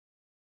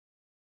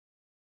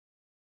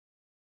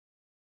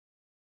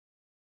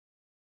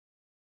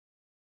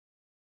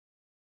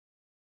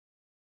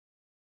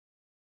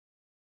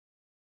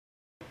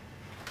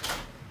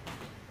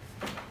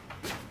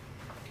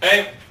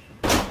Hey.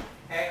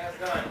 Hey, how's it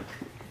going?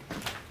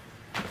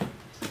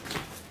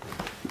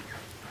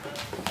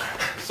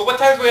 So what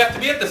time do we have to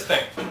be at this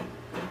thing?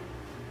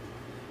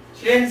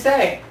 She didn't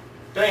say.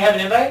 Don't you have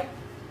an invite?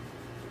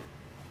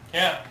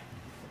 Yeah.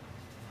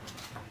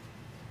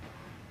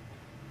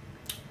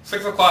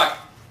 6 o'clock.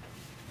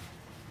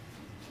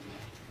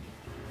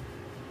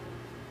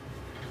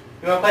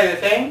 You want to play the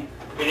thing?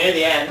 You're near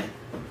the end.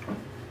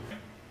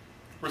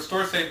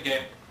 Restore save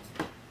game.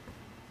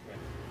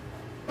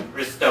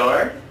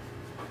 Restored?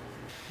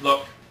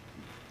 Look.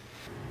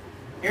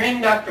 You're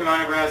in Dr.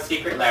 Monobrow's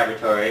secret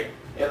laboratory.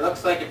 It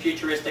looks like a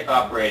futuristic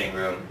operating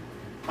room.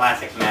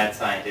 Classic mad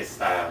scientist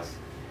styles.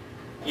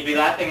 You'd be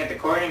laughing at the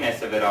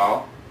corniness of it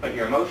all, but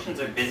your emotions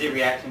are busy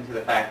reacting to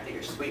the fact that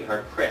your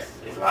sweetheart Chris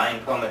is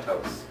lying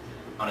comatose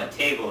on a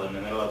table in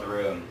the middle of the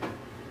room.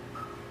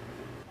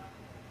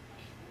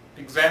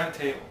 Examine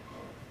table.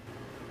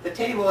 The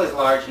table is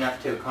large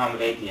enough to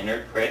accommodate the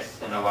inert Chris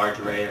and a large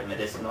array of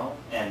medicinal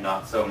and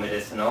not so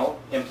medicinal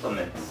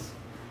implements.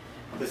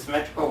 The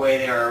symmetrical way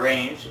they are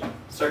arranged,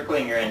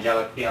 circling your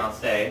angelic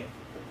fiancé,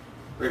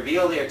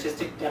 reveal the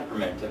artistic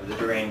temperament of the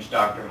deranged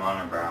Dr.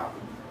 Monobrow.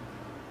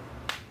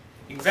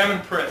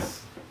 Examine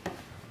Pris.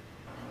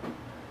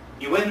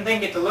 You wouldn't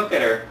think it to look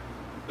at her,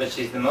 but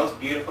she's the most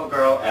beautiful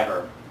girl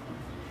ever.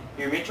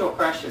 Your mutual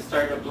crush had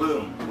started to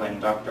bloom when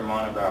Dr.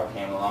 Monobrow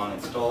came along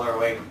and stole her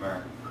away from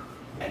her.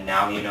 And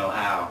now you know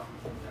how.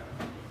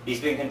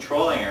 He's been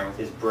controlling her with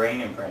his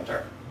brain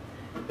imprinter.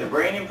 The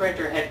brain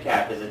imprinter head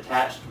cap is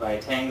attached by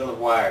a tangle of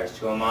wires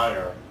to a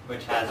monitor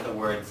which has the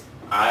words,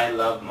 "I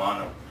love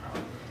Monobrow,"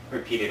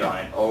 repeated on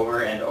it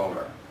over and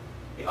over.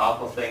 The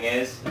awful thing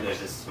is,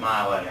 there's a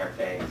smile on her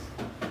face.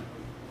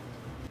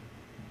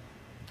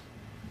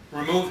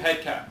 Remove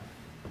head cap.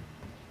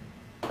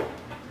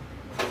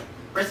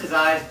 Chris's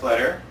eyes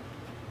flutter,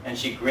 and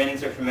she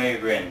grins her familiar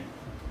grin.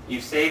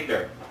 You've saved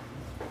her.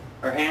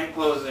 Her hand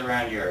closes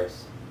around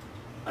yours.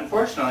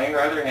 Unfortunately, her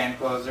other hand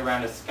closes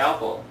around a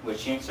scalpel, which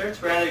she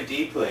inserts rather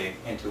deeply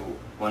into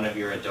one of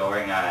your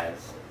adoring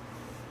eyes.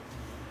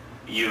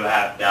 You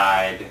have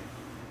died.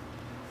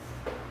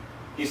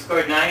 You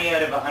scored 90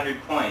 out of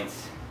 100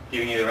 points,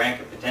 giving you the rank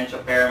of potential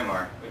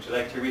paramour. Would you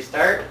like to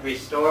restart,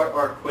 restore,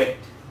 or quit?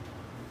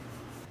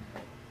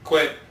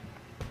 Quit.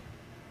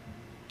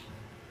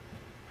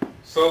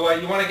 So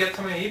you want to get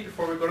something to eat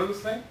before we go to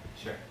this thing?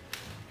 Sure.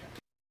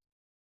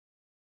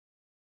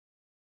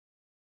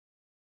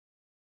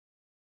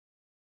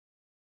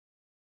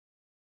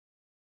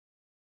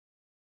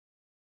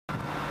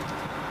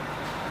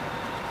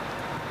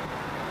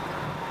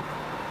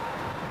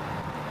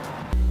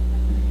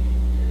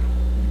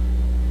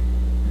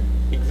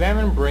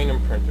 Examine brain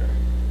imprinter.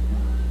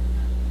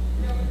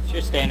 It's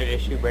your standard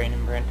issue brain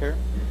imprinter.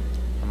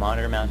 A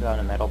monitor mounted on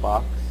a metal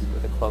box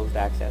with a closed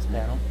access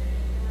panel.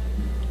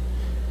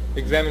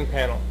 Examine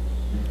panel.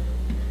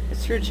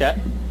 It's screwed shut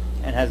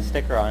and has a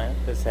sticker on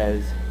it that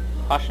says,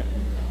 "Caution,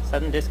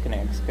 sudden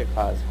disconnects could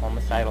cause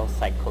homicidal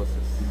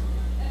psychosis."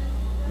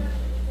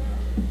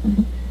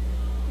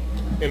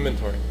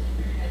 Inventory.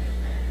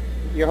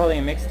 You're holding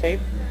a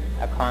mixtape,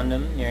 a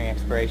condom nearing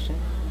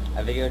expiration,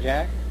 a video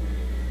jack,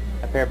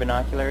 a pair of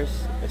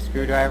binoculars, a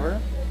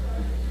screwdriver,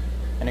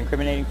 an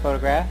incriminating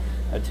photograph,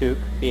 a toque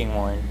being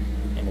worn,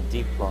 and a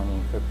deep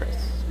longing for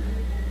Chris.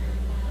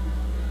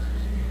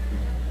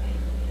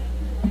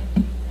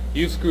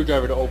 Use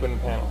screwdriver to open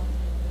panel.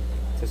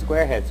 It's a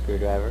square head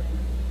screwdriver.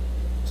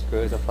 The screw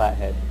is a flat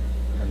head.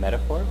 A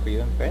metaphor for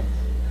you and Chris?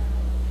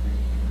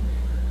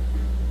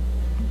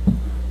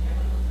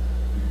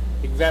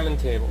 Examine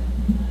table.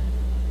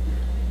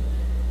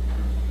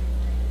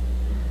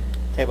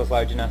 Table's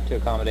large enough to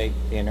accommodate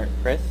the inert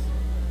Chris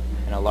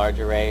and a large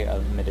array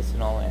of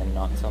medicinal and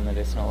not so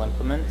medicinal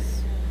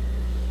implements.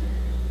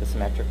 The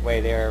symmetric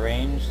way they are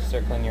arranged,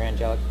 circling your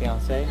angelic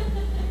fiancé,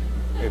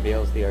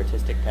 reveals the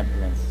artistic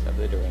temperaments of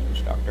the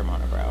deranged Dr.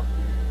 Monobrow.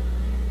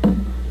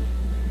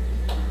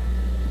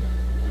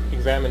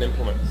 Examine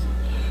implements.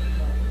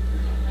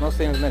 Most of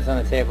the implements on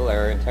the table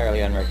are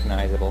entirely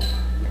unrecognizable,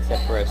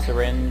 except for a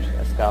syringe,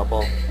 a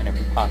scalpel, and a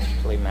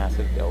preposterously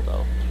massive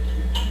dildo.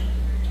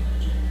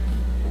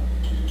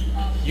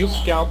 Use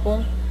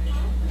scalpel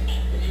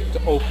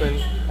to open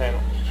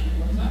panel.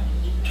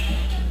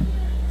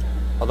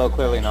 Although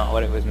clearly not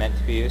what it was meant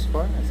to be used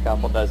for, a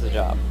scalpel does the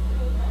job.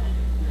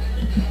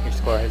 Your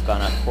score has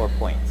gone up 4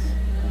 points.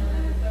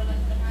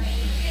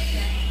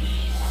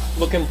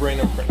 Look in brain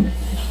imprinter.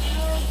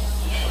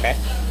 Okay?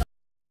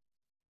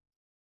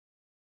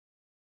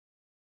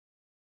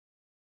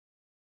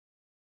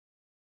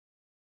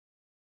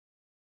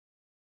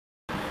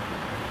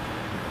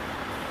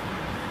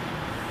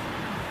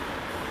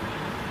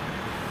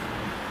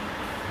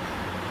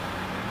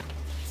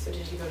 So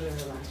did you go to the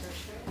laboratory?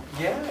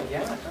 Yeah,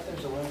 I thought there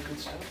was a lot of good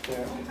stuff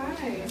there. Oh,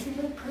 hi.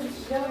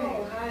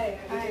 No, hi.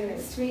 Hi,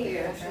 nice to meet you.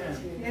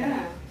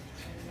 Yeah.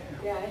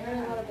 Yeah, I heard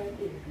a lot about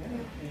you.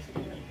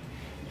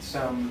 It's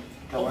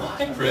Oh,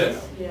 hi,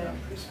 Chris. Yeah.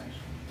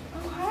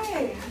 Oh,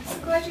 hi. I'm so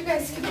glad you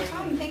guys could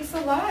come. Thanks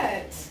a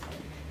lot.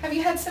 Have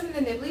you had some of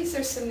the nibblies?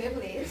 There's some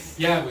nibblies.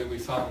 Yeah, we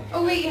saw them.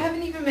 Oh wait, you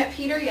haven't even met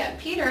Peter yet.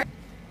 Peter,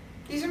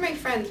 these are my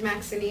friends,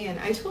 Max and Ian.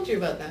 I told you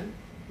about them.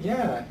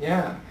 Yeah,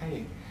 yeah.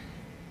 Hey,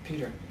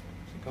 Peter,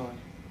 how's it going?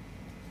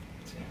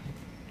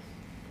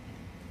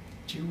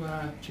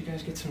 Did you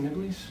guys get some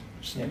nibblies?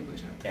 There's some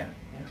nibblies out there.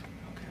 Yeah.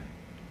 Okay.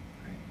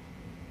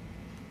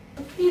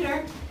 Great.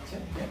 Peter, That's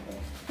it.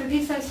 Yeah. are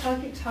these guys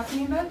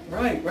talking about?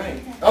 Right,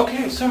 right.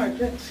 Okay, sorry.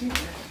 Good. See you.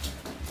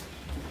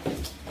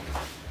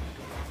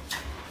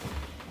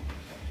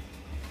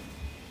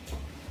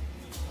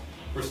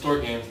 Restore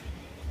game.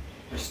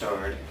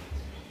 Restored.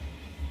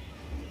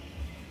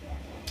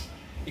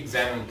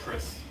 Examine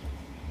Pris.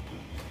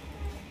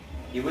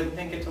 You wouldn't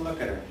think it to look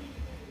at her,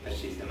 but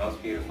she's the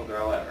most beautiful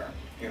girl ever.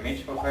 Your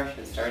mutual crush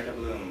had started to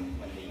bloom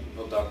when the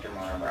evil Dr.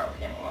 Monobrow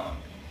came along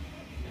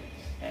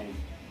and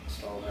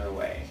stole her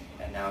away.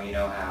 And now you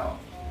know how.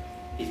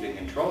 He's been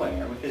controlling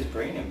her with his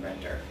brain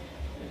imprinter.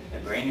 The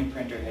brain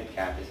imprinter head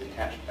cap is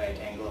attached by a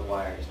tangle of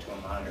wires to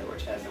a monitor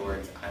which has the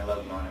words "I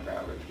love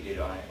Monobrow" repeated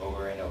on it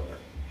over and over.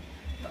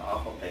 The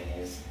awful thing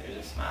is, there's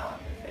a smile